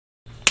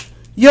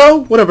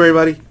Yo, what up,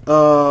 everybody?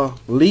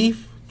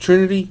 Leaf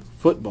Trinity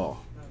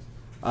football.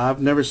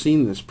 I've never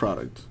seen this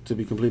product, to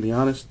be completely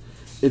honest.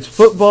 It's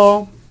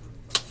football.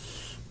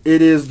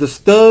 It is the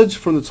studs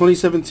from the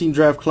 2017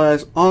 draft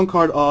class,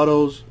 on-card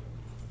autos,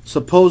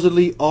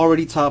 supposedly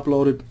already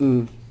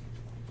top-loaded.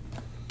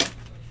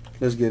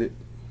 Let's get it.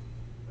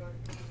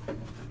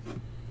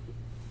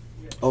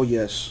 Oh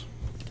yes,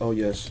 oh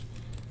yes.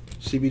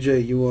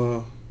 CBJ,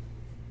 you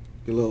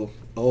little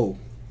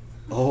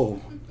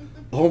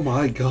oh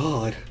my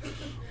God.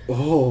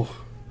 Oh,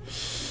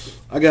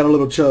 I got a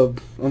little chub.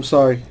 I'm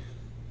sorry.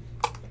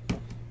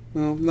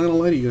 No, I'm not gonna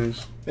lie to you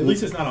guys. At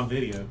least it's not on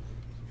video.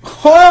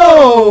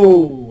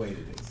 Oh! Wait,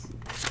 it is.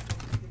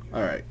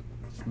 All right,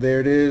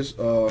 there it is.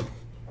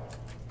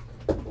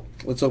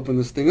 Let's open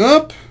this thing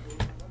up,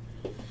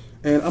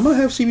 and I'm gonna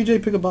have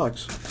CBJ pick a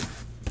box.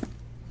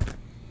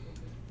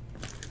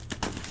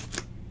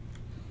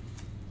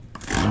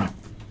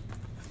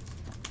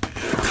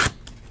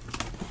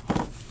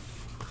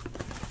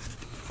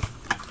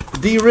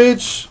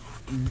 D-Rich,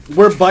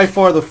 we're by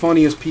far the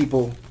funniest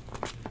people,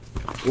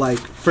 like,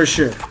 for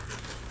sure.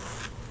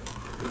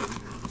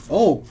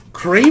 Oh,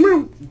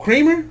 Kramer?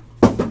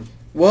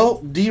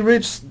 Well,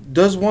 D-Rich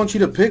does want you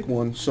to pick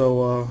one,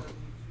 so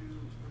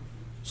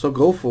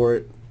go for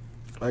it.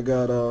 I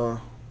got,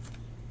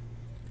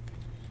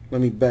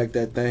 let me back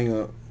that thing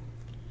up.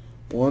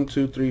 1,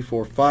 2, 3,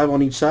 4, 5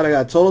 on each side. I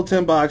got total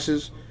 10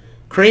 boxes.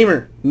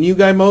 Kramer, New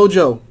Guy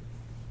Mojo,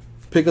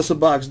 pick us a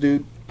box,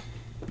 dude.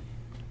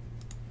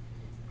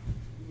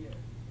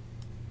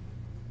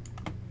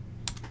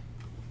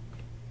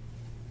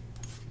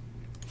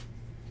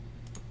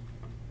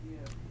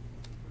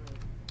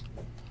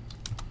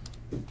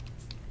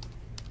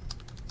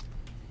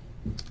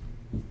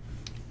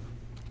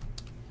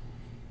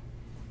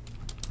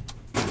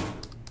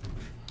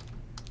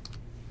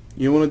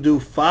 You want to do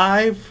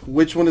 5?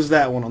 Which one is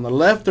that one? On the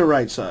left or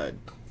right side?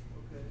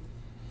 Okay.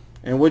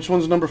 And which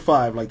one's number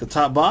 5? Like the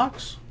top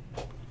box?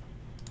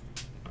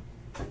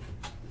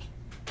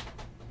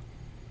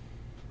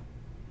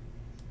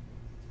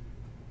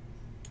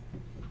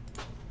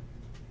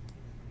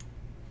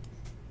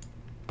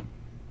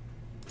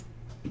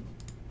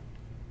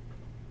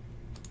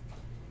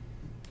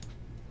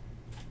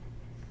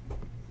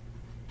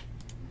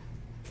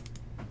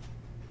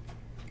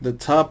 The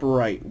top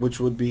right, which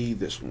would be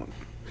this one.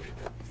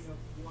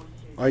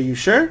 Are you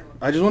sure?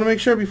 I just want to make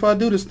sure before I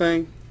do this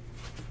thing.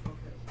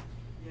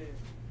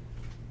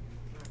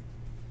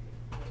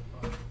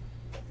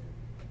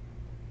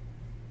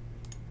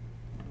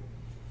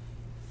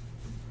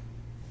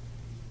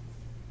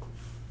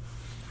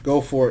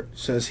 Go for it,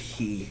 says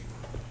he.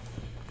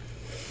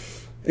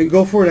 And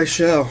go for it I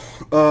shall.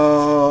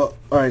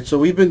 Alright, so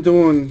we've been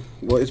doing,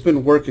 well, it's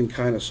been working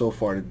kind of so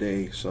far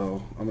today,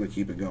 so I'm going to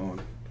keep it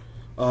going.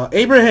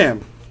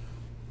 Abraham.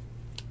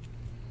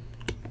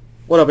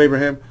 What up,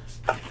 Abraham?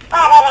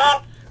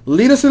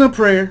 Lead us in a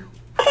prayer.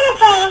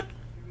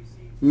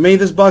 May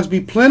this box be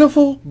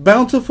plentiful,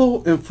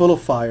 bountiful, and full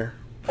of fire.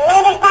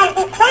 May this box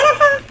be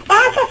plentiful,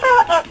 bountiful,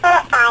 and full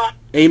of fire.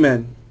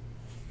 Amen.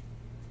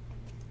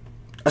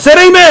 I said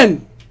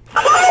amen!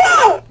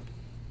 Amen!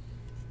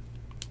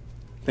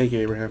 Thank you,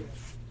 Abraham.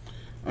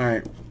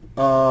 Alright.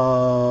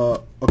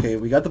 Okay,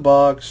 we got the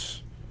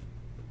box.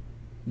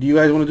 Do you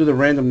guys want to do the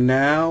random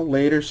now,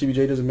 later?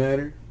 CBJ doesn't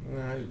matter?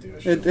 Nah, you do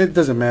it. It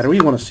doesn't matter.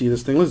 We want to see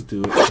this thing. Let's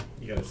do it.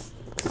 You gotta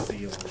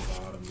seal on the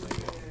bottom.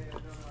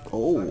 Like,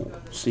 Oh,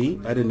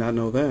 see? I did not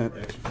know that.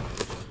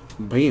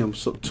 Bam.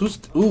 So,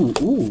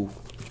 ooh.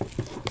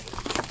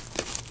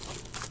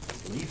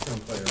 Leaf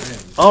don't play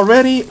around.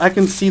 Already, I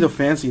can see the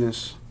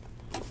fanciness.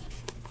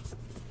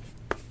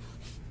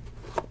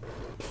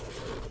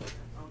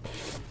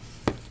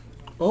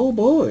 Oh,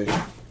 boy.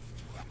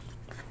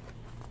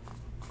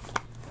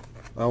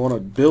 I want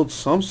to build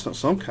some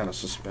kind of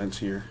suspense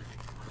here.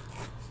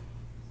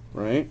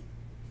 Right?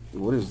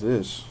 What is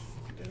this?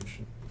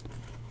 Redemption.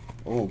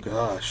 Oh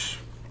gosh.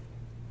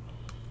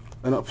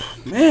 And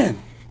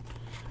man,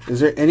 is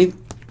there any?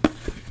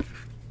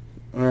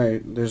 All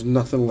right, there's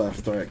nothing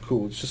left. All right,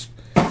 cool. It's just,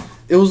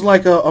 it was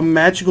like a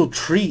magical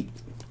treat.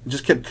 It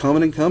just kept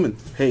coming and coming.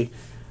 Hey,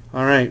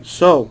 all right.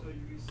 So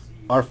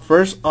our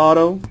first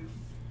auto,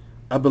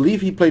 I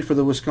believe he played for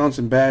the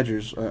Wisconsin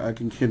Badgers. I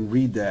can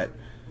read that.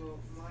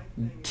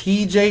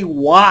 T.J.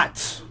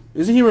 Watt.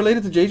 Isn't he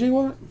related to J.J.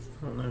 Watt?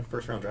 I don't know.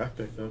 First round draft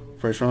pick though.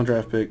 First round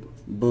draft pick.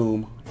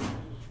 Boom.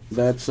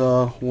 That's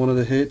one of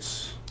the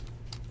hits.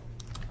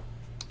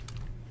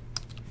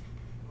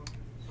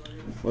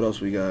 What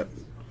else we got?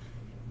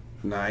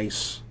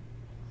 Nice.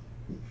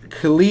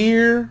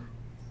 Clear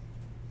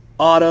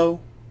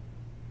auto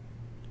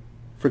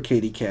for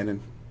Katie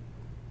Cannon.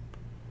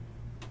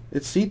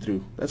 It's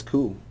see-through. That's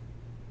cool.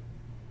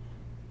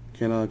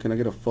 Can I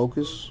get a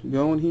focus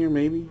going here?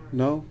 Maybe?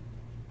 No?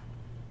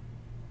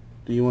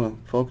 Do you want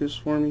to focus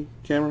for me,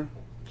 camera?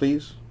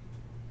 Please?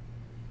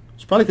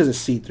 It's probably because it's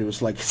see-through.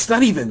 It's like, it's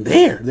not even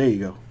there. There you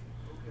go.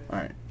 All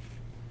right.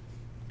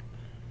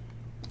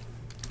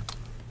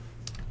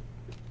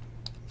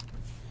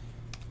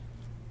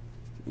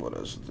 What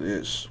is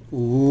this?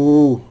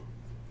 Ooh.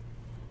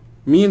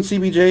 Me and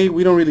CBJ,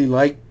 we don't really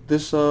like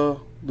this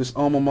this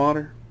alma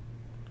mater,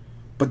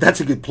 but that's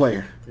a good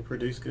player. They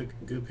produce good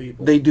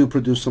people. They do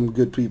produce some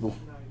good people.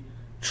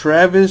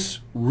 Travis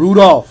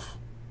Rudolph,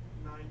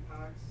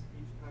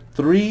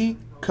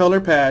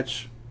 3-color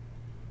patch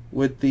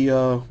with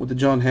the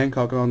John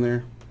Hancock on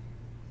there.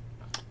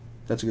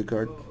 That's a good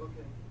card.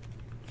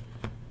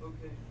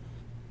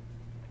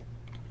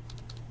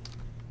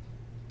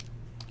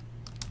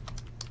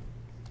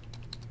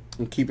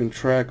 I'm keeping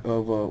track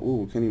of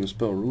ooh, can't even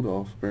spell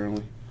Rudolph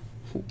apparently.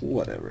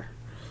 Whatever.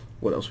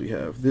 What else we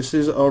have? This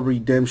is a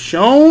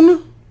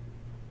redemption.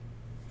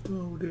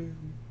 Oh damn.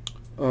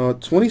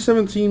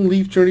 2017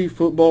 Leaf Trinity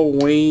Football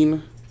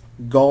Wayne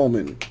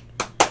Gallman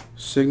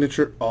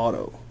signature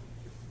auto.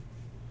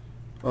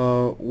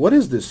 What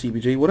is this,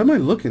 CBJ? What am I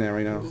looking at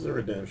right now? This is a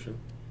redemption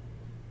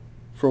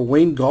for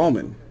Wayne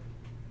Gallman.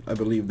 I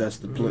believe that's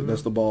the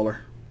that's the baller.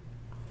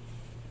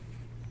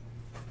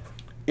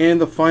 And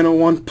the final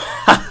one.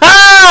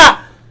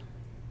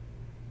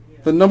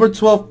 The number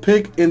 12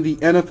 pick in the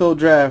NFL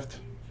draft.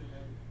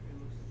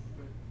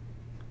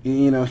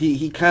 You know,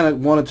 he kind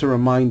of wanted to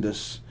remind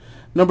us.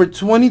 Number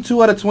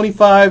 22 out of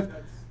 25,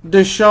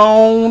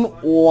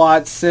 Deshaun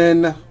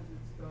Watson.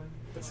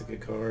 That's a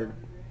good card.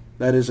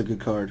 That is a good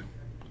card.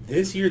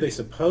 This year they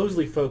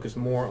supposedly focus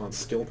more on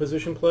skill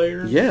position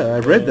players. Yeah, I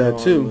read that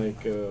too.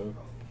 Like,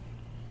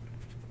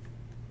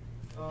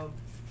 all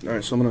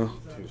right, so I'm gonna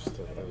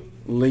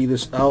lay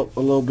this out a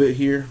little bit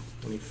here.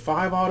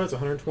 5 autos,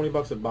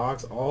 $120 a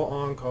box, all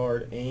on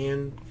card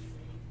and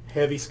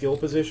heavy skill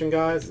position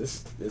guys.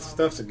 This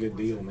stuff's a good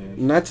deal, man.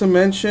 Not to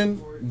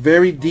mention,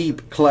 very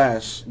deep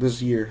class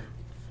this year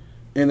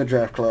in the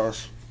draft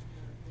class.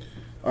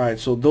 All right,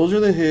 so those are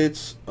the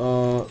hits.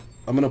 I'm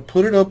gonna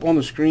put it up on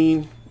the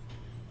screen.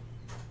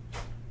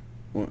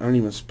 Well, I don't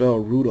even spell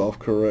Rudolph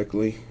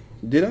correctly.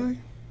 Did I?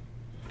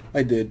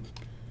 I did.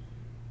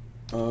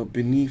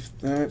 Beneath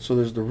that, so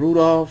there's the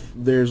Rudolph.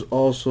 There's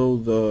also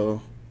the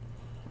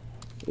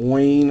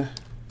Wayne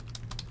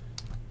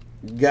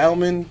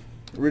Gallman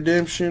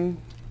redemption,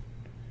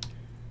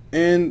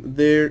 and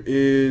there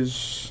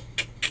is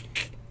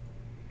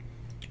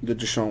the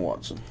Deshaun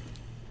Watson.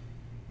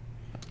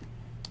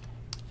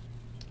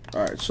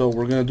 Alright, so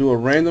we're gonna do a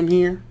random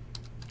here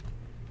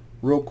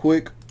real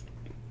quick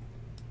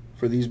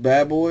for these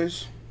bad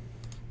boys.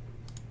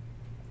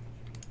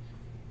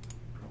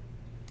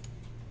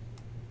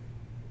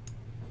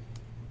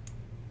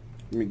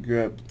 Let me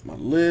grab my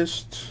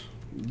list.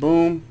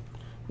 Boom.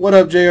 What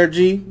up,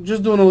 JRG?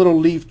 Just doing a little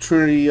Leaf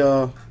Trinity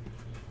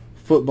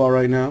football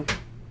right now.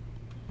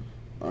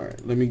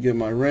 Alright, let me get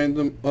my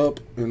random up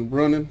and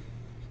running.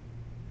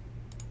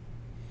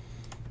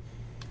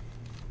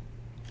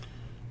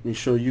 Let me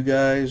show you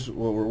guys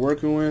what we're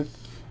working with.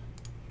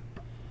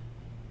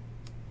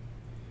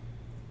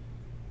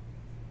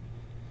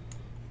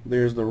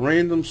 There's the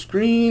random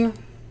screen.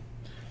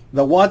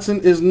 The Watson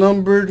is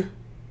numbered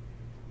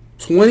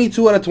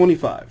 22 out of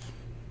 25.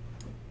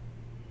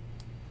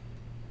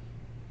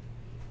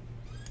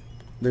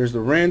 There's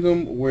the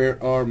random.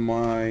 Where are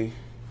my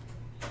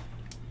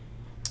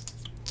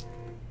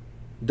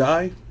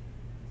die?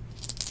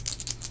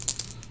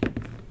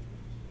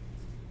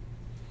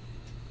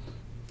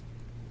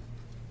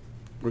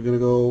 We're going to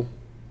go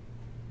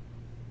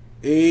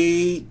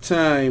 8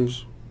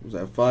 times. Was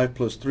that 5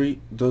 plus 3?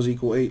 Does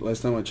equal 8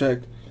 last time I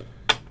checked.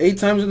 8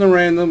 times in the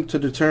random to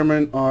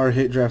determine our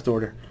hit draft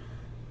order.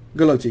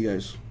 Good luck to you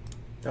guys.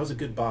 That was a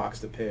good box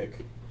to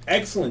pick.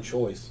 Excellent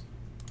choice.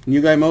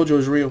 New Guy Mojo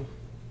is real.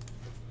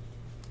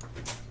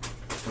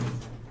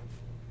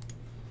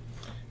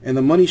 And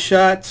the money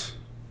shot.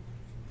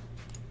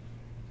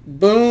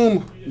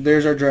 Boom.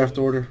 There's our draft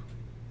order.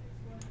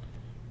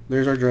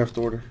 There's our draft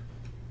order.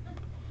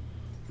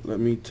 Let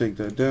me take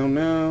that down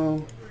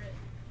now.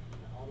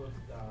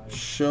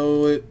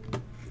 Show it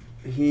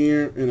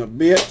here in a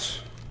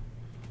bit.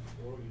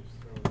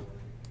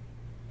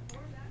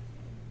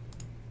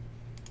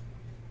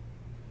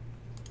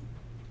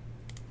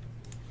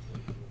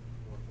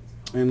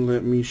 And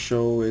let me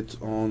show it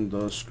on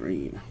the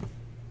screen.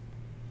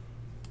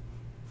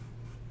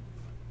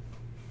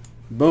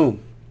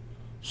 Boom.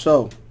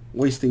 So,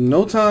 wasting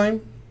no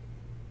time.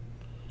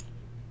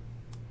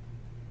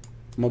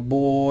 My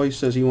boy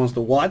says he wants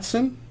the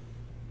Watson.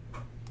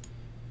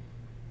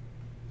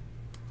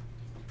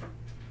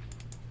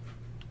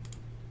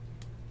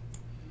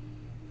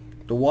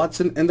 The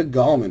Watson and the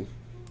Gallman.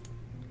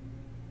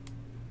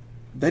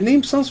 That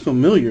name sounds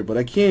familiar, but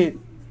I can't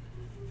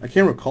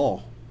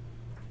recall.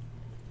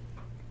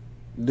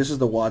 This is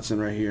the Watson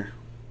right here.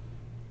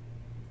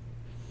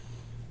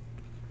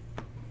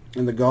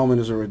 And the Gallman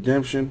is a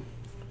redemption.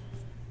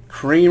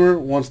 Kramer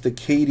wants the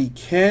Katie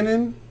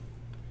Cannon.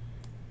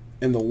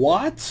 And the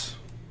Watts.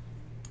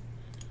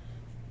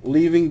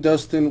 Leaving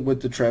Dustin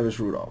with the Travis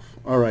Rudolph.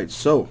 Alright,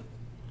 so.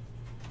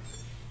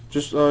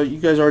 Just, you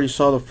guys already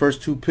saw the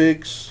first 2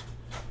 picks.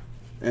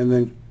 And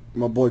then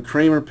my boy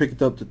Kramer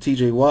picked up the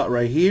TJ Watt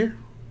right here.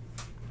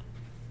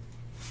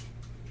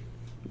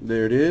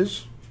 There it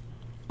is.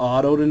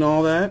 Autoed and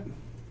all that.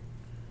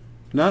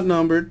 Not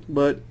numbered,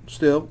 but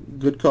still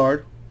good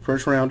card.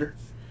 First rounder.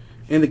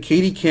 And the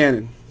Katie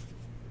Cannon,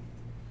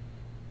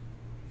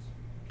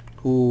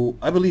 who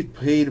I believe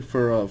paid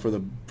for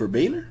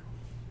Baylor.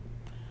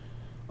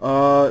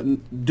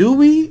 Do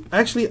we?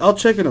 Actually, I'll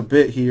check in a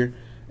bit here.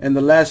 And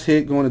the last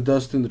hit going to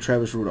Dustin, the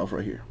Travis Rudolph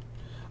right here.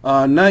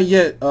 Not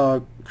yet,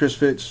 Chris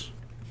Fitz.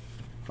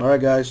 All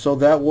right, guys. So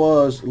that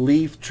was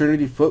Leaf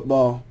Trinity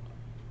football.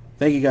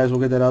 Thank you, guys. We'll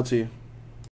get that out to you.